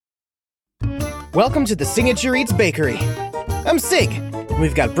Welcome to the Signature Eats Bakery. I'm Sig.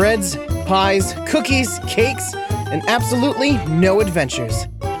 We've got breads, pies, cookies, cakes, and absolutely no adventures.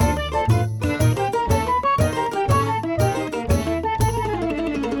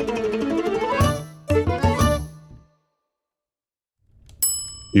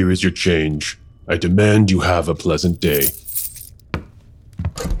 Here is your change. I demand you have a pleasant day.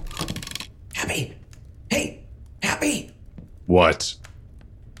 Happy! Hey! Happy! What?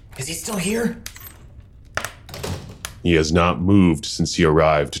 Is he still here? He has not moved since he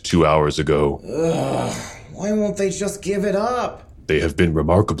arrived 2 hours ago. Why won't they just give it up? They have been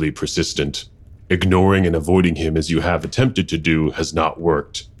remarkably persistent. Ignoring and avoiding him as you have attempted to do has not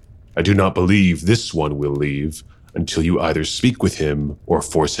worked. I do not believe this one will leave until you either speak with him or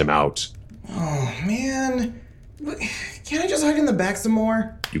force him out. Oh, man. Can't I just hide in the back some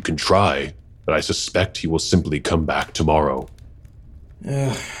more? You can try, but I suspect he will simply come back tomorrow.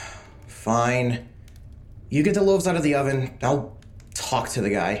 Fine. You get the loaves out of the oven. I'll talk to the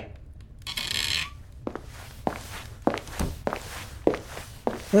guy.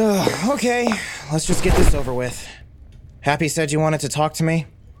 Okay, let's just get this over with. Happy said you wanted to talk to me?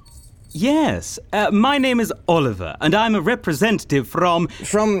 Yes, my name is Oliver, and I'm a representative from...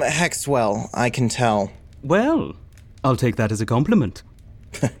 From Hexwell, I can tell. Well, I'll take that as a compliment.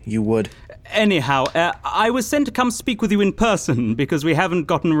 You would. Anyhow, I was sent to come speak with you in person because we haven't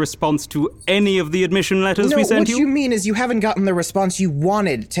gotten a response to any of the admission letters we sent you. No, what you mean is you haven't gotten the response you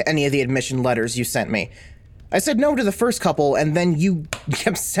wanted to any of the admission letters you sent me. I said no to the first couple, and then you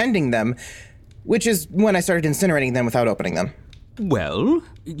kept sending them, which is when I started incinerating them without opening them. Well,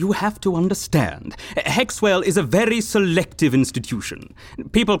 you have to understand. Hexwell is a very selective institution.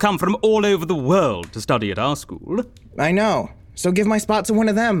 People come from all over the world to study at our school. I know. So give my spot to one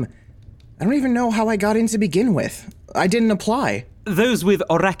of them. I don't even know how I got in to begin with. I didn't apply. Those with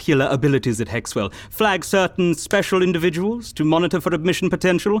oracular abilities at Hexwell flag certain special individuals to monitor for admission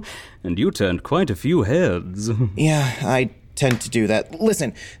potential, and you turned quite a few heads. Yeah, I tend to do that.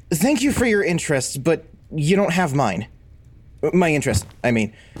 Listen, thank you for your interest, but you don't have mine. My interest, I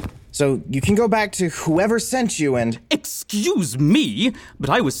mean. So you can go back to whoever sent you and... Excuse me, but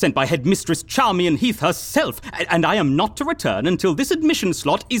I was sent by Headmistress Charmian Heath herself, and I am not to return until this admission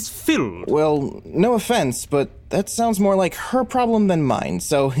slot is filled. Well, no offense, but that sounds more like her problem than mine,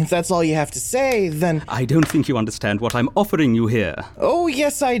 so if that's all you have to say, then... I don't think you understand what I'm offering you here. Oh,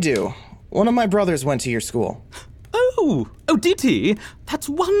 yes, I do. One of my brothers went to your school. Oh, did he? That's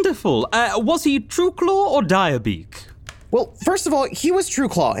wonderful. Was he Trueclaw or Direbeak? Well, first of all, he was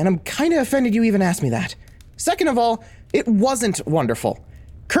Trueclaw, and I'm kind of offended you even asked me that. Second of all, it wasn't wonderful.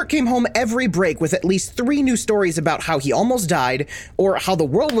 Kurt came home every break with at least 3 new stories about how he almost died, or how the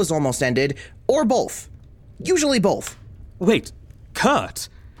world was almost ended, or both. Usually both. Wait, Kurt?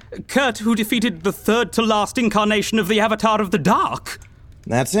 Kurt who defeated the third to last incarnation of the Avatar of the Dark?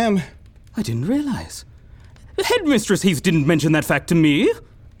 That's him. I didn't realize. Headmistress Heath didn't mention that fact to me.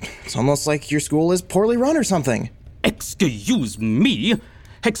 It's almost like your school is poorly run or something. Excuse me?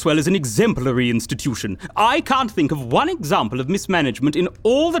 Hexwell is an exemplary institution. I can't think of one example of mismanagement in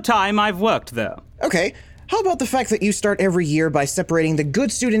all the time I've worked there. Okay, how about the fact that you start every year by separating the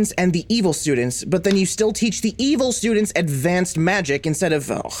good students and the evil students, but then you still teach the evil students advanced magic instead of,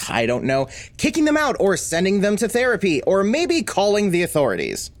 I don't know, kicking them out or sending them to therapy or maybe calling the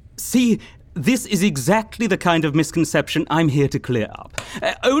authorities? See, this is exactly the kind of misconception I'm here to clear up.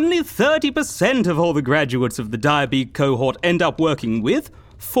 Only 30% of all the graduates of the Direbeak cohort end up working with,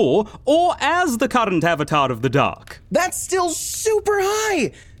 for, or as the current Avatar of the Dark. That's still super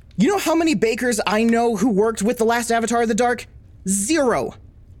high! You know how many bakers I know who worked with the last Avatar of the Dark? 0.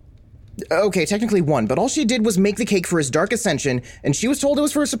 Okay, technically 1, but all she did was make the cake for his Dark Ascension, and she was told it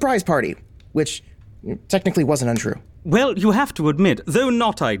was for a surprise party, which technically wasn't untrue. Well, you have to admit, though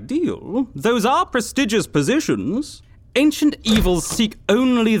not ideal, those are prestigious positions. Ancient evils seek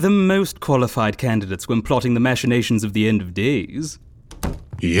only the most qualified candidates when plotting the machinations of the end of days.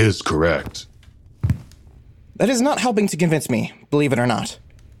 He is correct. That is not helping to convince me, believe it or not.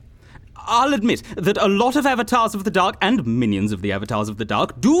 I'll admit that a lot of Avatars of the Dark and minions of the Avatars of the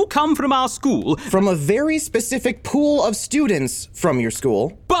Dark do come from our school. From a very specific pool of students from your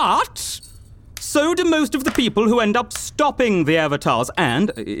school. But so do most of the people who end up stopping the Avatars.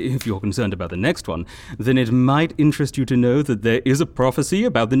 And if you're concerned about the next one, then it might interest you to know that there is a prophecy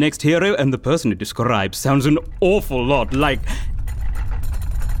about the next hero, and the person it describes sounds an awful lot like...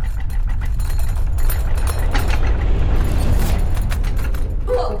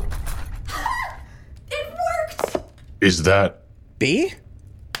 Whoa! It worked! Is that... B?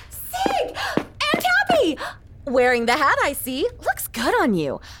 Sig! And Happy! Wearing the hat, I see. Looks good on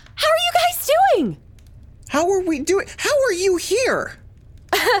you. How are you guys doing? How are you here?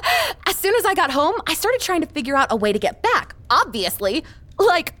 As soon as I got home, I started trying to figure out a way to get back, obviously.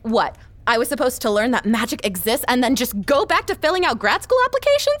 Like, what? I was supposed to learn that magic exists and then just go back to filling out grad school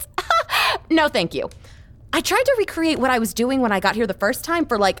applications? No, thank you. I tried to recreate what I was doing when I got here the first time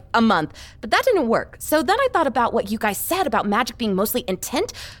for like a month, but that didn't work. So then I thought about what you guys said about magic being mostly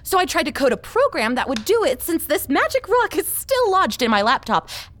intent, so I tried to code a program that would do it since this magic rock is still lodged in my laptop.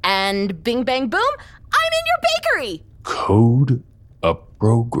 And bing bang boom, I'm in your bakery! Code a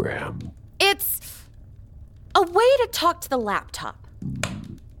program. It's a way to talk to the laptop.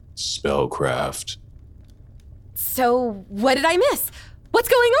 Spellcraft. So what did I miss? What's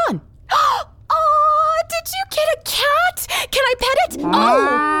going on? Oh, did you get a cat? Can I pet it?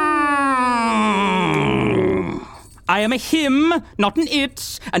 I am a him, not an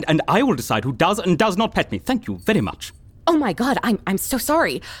it, and I will decide who does and does not pet me. Thank you very much. Oh my god, I'm so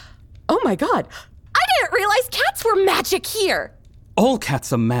sorry. Oh my god, I didn't realize cats were magic here. All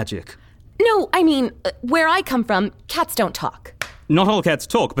cats are magic. No, I mean, where I come from, cats don't talk. Not all cats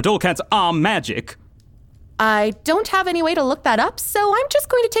talk, but all cats are magic. I don't have any way to look that up, so I'm just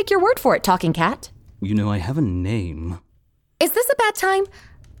going to take your word for it, talking cat. You know, I have a name. Is this a bad time?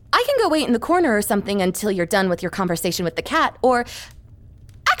 I can go wait in the corner or something until you're done with your conversation with the cat, or...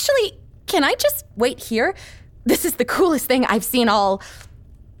 Actually, can I just wait here? This is the coolest thing I've seen ever.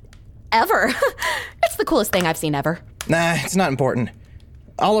 It's the coolest thing I've seen ever. Nah, it's not important.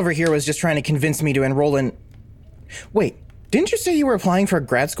 Oliver here was just trying to convince me to enroll in... Wait, didn't you say you were applying for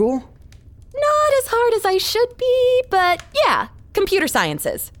grad school? Not as hard as I should be, but yeah, computer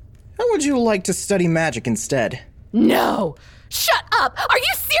sciences. How would you like to study magic instead? No! Shut up! Are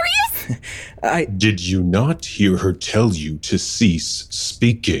you serious? Did you not hear her tell you to cease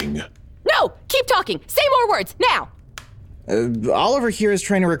speaking? No! Keep talking! Say more words, now! Oliver here is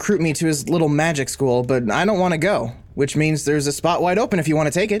trying to recruit me to his little magic school, but I don't want to go, which means there's a spot wide open if you want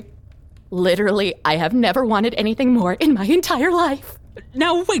to take it. Literally, I have never wanted anything more in my entire life.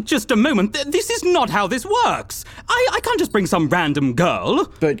 Now, wait just a moment. This is not how this works. I can't just bring some random girl.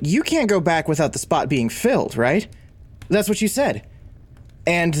 But you can't go back without the spot being filled, right? That's what you said.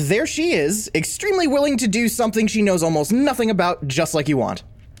 And there she is, extremely willing to do something she knows almost nothing about, just like you want.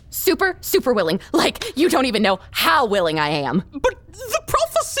 Super, super willing. Like, you don't even know how willing I am. But the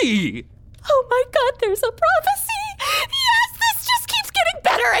prophecy! Oh my god, there's a prophecy! Yes, this just keeps getting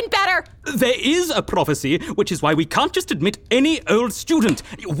better and better! There is a prophecy, which is why we can't just admit any old student.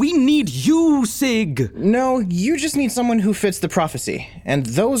 We need you, Sig. No, you just need someone who fits the prophecy, and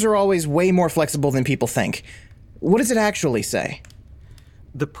those are always way more flexible than people think. What does it actually say?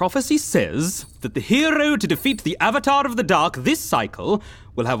 The prophecy says that the hero to defeat the Avatar of the Dark this cycle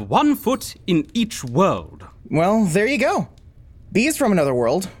will have 1 foot in each world. Well, there you go. B is from another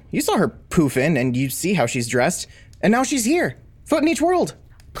world. You saw her poof in, and you see how she's dressed. And now she's here. Foot in each world.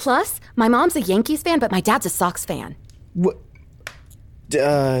 Plus, my mom's a Yankees fan, but my dad's a Sox fan.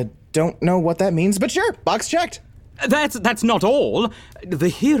 Don't know what that means, but sure, box checked. That's not all. The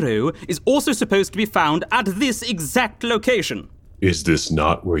hero is also supposed to be found at this exact location. Is this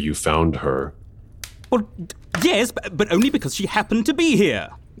not where you found her? Well, yes, but only because she happened to be here.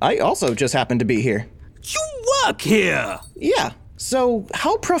 I also just happened to be here. You work here! Yeah, so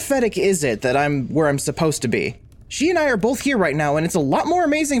how prophetic is it that I'm where I'm supposed to be? She and I are both here right now, and it's a lot more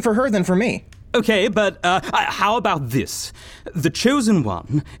amazing for her than for me. Okay, but how about this? The Chosen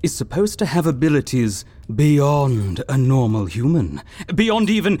One is supposed to have abilities beyond a normal human, beyond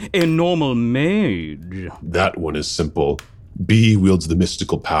even a normal mage. That one is simple. B wields the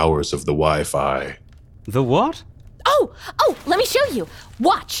mystical powers of the Wi-Fi. The what? Oh, let me show you.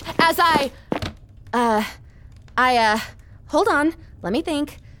 Watch as hold on, let me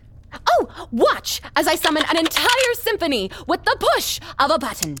think. Oh, watch as I summon an entire symphony with the push of a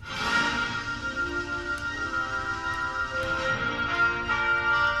button.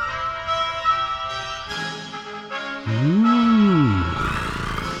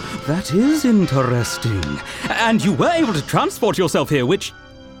 That is interesting. And you were able to transport yourself here, which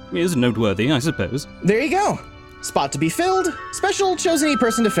is noteworthy, I suppose. There you go. Spot to be filled, special chosen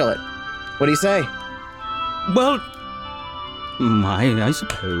person to fill it. What do you say? Well, I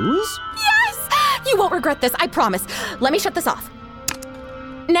suppose. Yes! You won't regret this, I promise. Let me shut this off.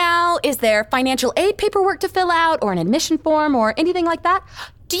 Now, is there financial aid paperwork to fill out, or an admission form, or anything like that?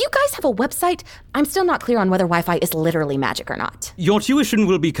 Do you guys have a website? I'm still not clear on whether Wi-Fi is literally magic or not. Your tuition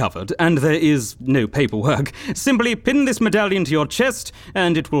will be covered, and there is no paperwork. Simply pin this medallion to your chest,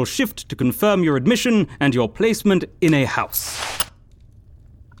 and it will shift to confirm your admission and your placement in a house.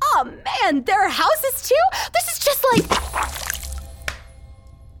 Oh man, there are houses too? This is just like...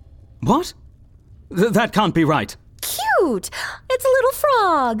 What? That can't be right. Cute! It's a little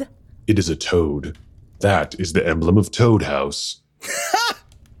frog. It is a toad. That is the emblem of Toad House.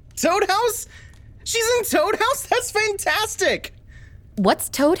 Toad House? She's in Toad House? That's fantastic! What's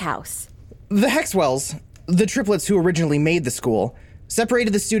Toad House? The Hexwells, the triplets who originally made the school,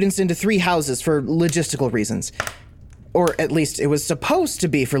 separated the students into 3 houses for logistical reasons. Or at least it was supposed to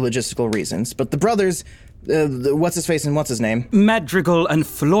be for logistical reasons, but the brothers, what's-his-face and what's-his-name? Madrigal and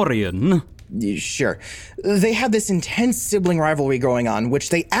Florian. Sure. They had this intense sibling rivalry going on, which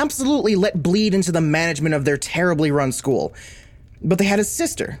they absolutely let bleed into the management of their terribly run school. But they had a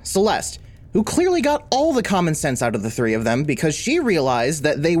sister, Celeste, who clearly got all the common sense out of the 3 of them because she realized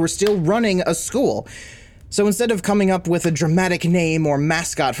that they were still running a school. So instead of coming up with a dramatic name or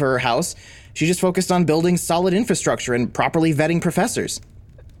mascot for her house, she just focused on building solid infrastructure and properly vetting professors.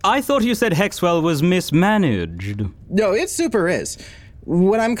 I thought you said Hexwell was mismanaged. No, it super is.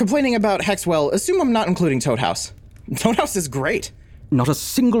 When I'm complaining about Hexwell, assume I'm not including Toad House. Toad House is great. Not a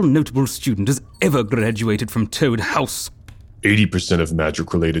single notable student has ever graduated from Toad House. 80% of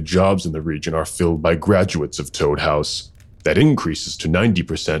magic-related jobs in the region are filled by graduates of Toad House. That increases to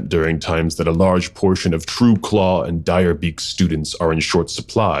 90% during times that a large portion of True Claw and Direbeak students are in short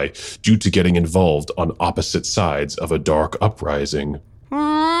supply due to getting involved on opposite sides of a dark uprising.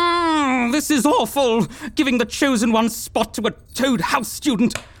 This is awful! Giving the chosen one spot to a Toad House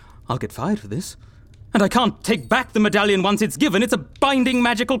student. I'll get fired for this. And I can't take back the medallion once it's given. It's a binding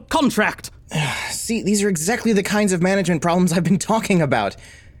magical contract. See, these are exactly the kinds of management problems I've been talking about.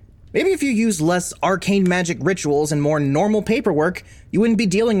 Maybe if you used less arcane magic rituals and more normal paperwork, you wouldn't be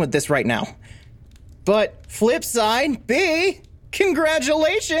dealing with this right now. But flip side, B,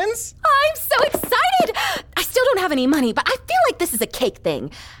 congratulations! I'm so excited! I still don't have any money, but I feel like this is a cake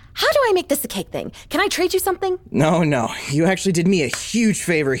thing. How do I make this a cake thing? Can I trade you something? No, you actually did me a huge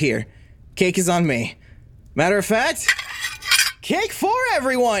favor here. Cake is on me. Matter of fact, cake for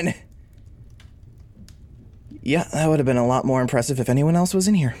everyone! Yeah, that would have been a lot more impressive if anyone else was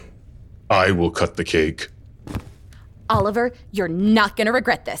in here. I will cut the cake. Oliver, you're not gonna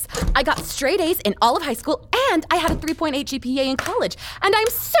regret this. I got straight A's in all of high school, and I had a 3.8 GPA in college, and I'm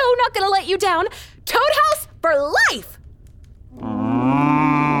so not gonna let you down. Toad House for life!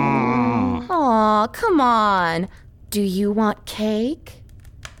 Aw, come on. Do you want cake?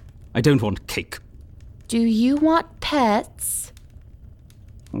 I don't want cake. Do you want pets?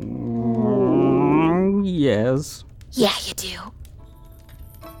 Yes. Yeah, you do.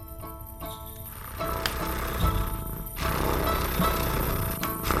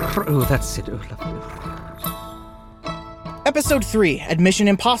 Oh, that's it. Oh, lovely. Episode 3, Admission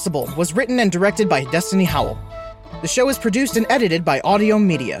Impossible, was written and directed by Destiny Howell. The show is produced and edited by Audio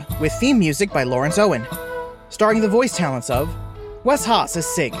Media, with theme music by Lawrence Owen. Starring the voice talents of Wes Haas as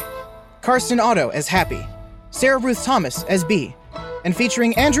Sig, Karsten Otto as Happy, Sarah Ruth Thomas as Bee, and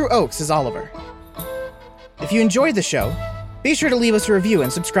featuring Andrew Oakes as Oliver. If you enjoyed the show, be sure to leave us a review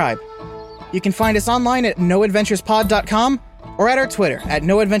and subscribe. You can find us online at noadventurespod.com or at our Twitter at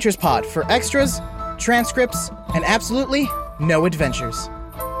noadventurespod for extras, transcripts, and absolutely no adventures.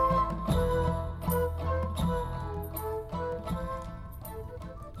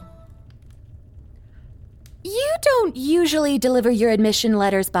 You don't usually deliver your admission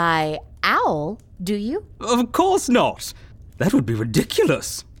letters by owl, do you? Of course not. That would be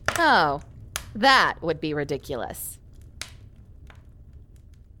ridiculous. Oh, that would be ridiculous.